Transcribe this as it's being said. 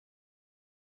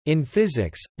In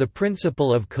physics, the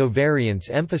principle of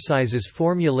covariance emphasizes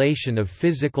formulation of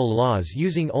physical laws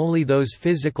using only those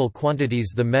physical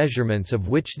quantities the measurements of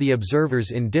which the observers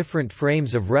in different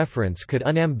frames of reference could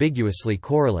unambiguously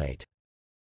correlate.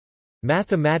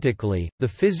 Mathematically, the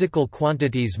physical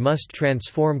quantities must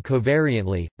transform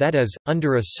covariantly, that is,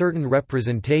 under a certain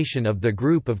representation of the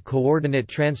group of coordinate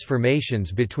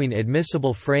transformations between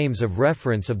admissible frames of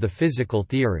reference of the physical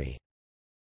theory.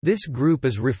 This group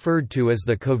is referred to as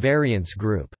the covariance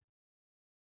group.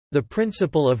 The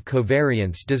principle of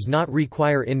covariance does not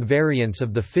require invariance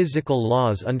of the physical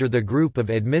laws under the group of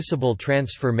admissible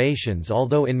transformations,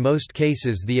 although in most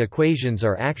cases the equations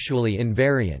are actually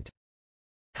invariant.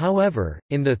 However,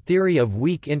 in the theory of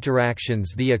weak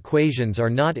interactions the equations are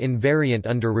not invariant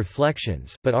under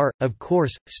reflections, but are, of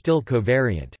course, still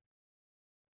covariant.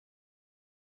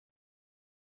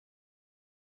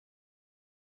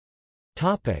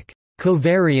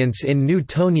 Covariance in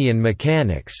Newtonian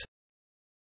mechanics.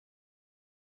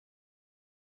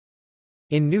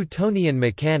 In Newtonian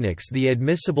mechanics the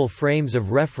admissible frames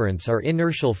of reference are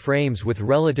inertial frames with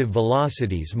relative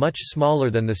velocities much smaller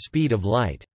than the speed of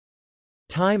light.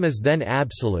 Time is then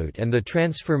absolute and the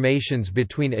transformations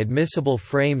between admissible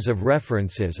frames of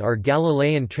references are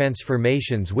Galilean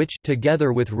transformations which,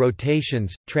 together with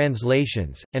rotations,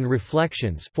 translations, and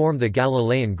reflections, form the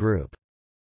Galilean group.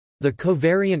 The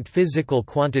covariant physical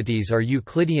quantities are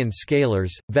Euclidean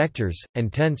scalars, vectors,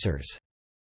 and tensors.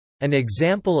 An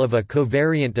example of a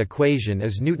covariant equation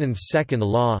is Newton's second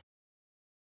law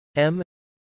m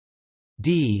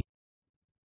d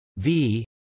v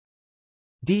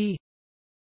d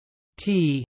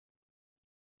t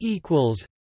equals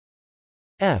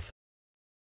f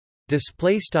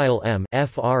display style m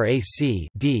frac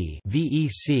d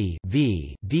vec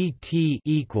v dt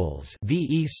equals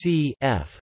vec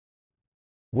f,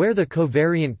 where the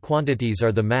covariant quantities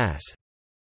are the mass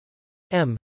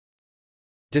m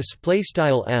display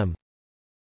style m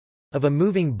of a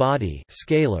moving body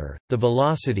scalar, the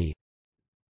velocity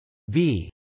v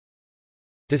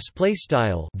display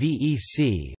style vec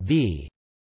v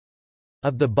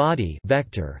of the body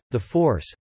vector, the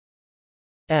force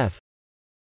f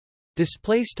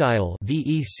display style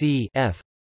vec f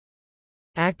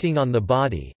acting on the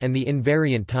body, and the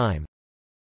invariant time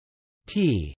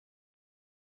t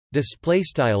display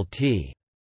style t.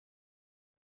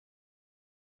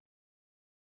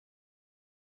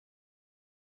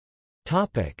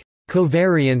 Topic: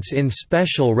 Covariance in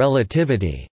special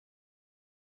relativity.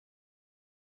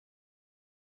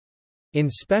 In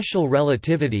special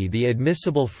relativity the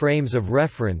admissible frames of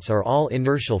reference are all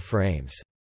inertial frames.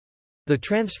 The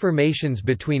transformations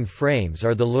between frames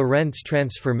are the Lorentz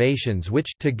transformations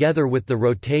which, together with the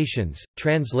rotations,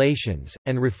 translations,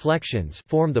 and reflections,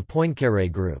 form the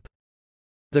Poincaré group.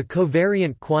 The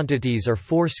covariant quantities are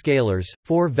 4 scalars,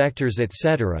 4 vectors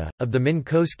etc., of the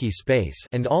Minkowski space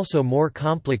and also more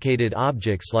complicated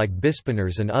objects like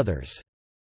bispinors and others.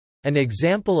 An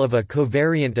example of a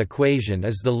covariant equation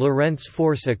is the Lorentz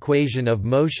force equation of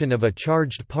motion of a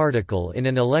charged particle in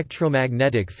an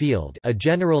electromagnetic field, a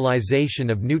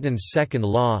generalization of Newton's second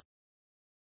law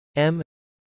m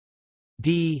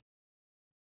d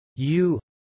u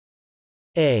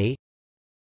a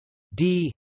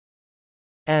d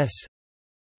s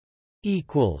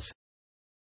equals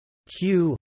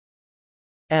q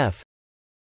f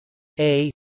a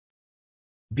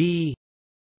b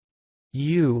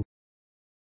u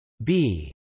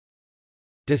b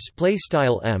display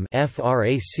style m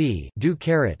frac do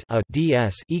caret a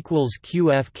ds equals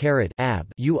qf caret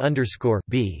ab u underscore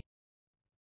b,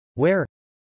 where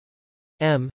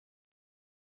m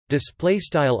display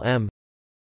style m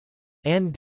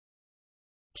and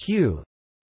q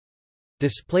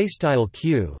display style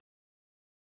q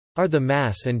are the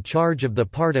mass and charge of the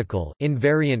particle,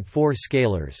 invariant 4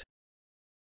 scalars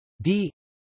d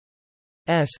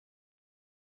s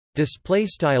display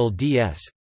style ds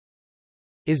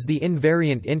is the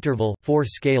invariant interval 4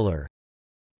 scalar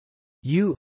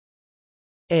u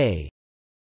a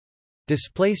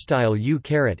display style u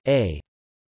caret a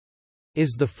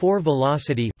is the 4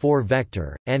 velocity 4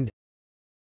 vector, and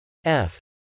f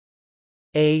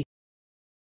a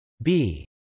b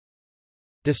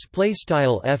display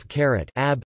style f caret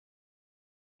ab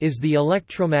is the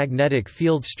electromagnetic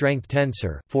field strength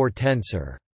tensor 4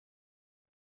 tensor.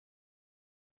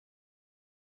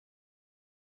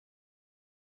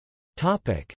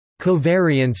 Topic: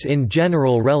 Covariance in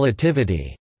general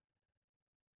relativity.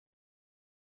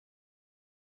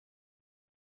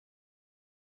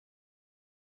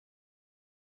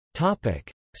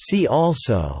 Topic: See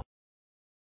also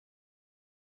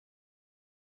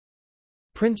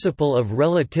Principle of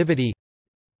relativity.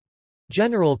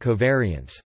 General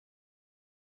covariance.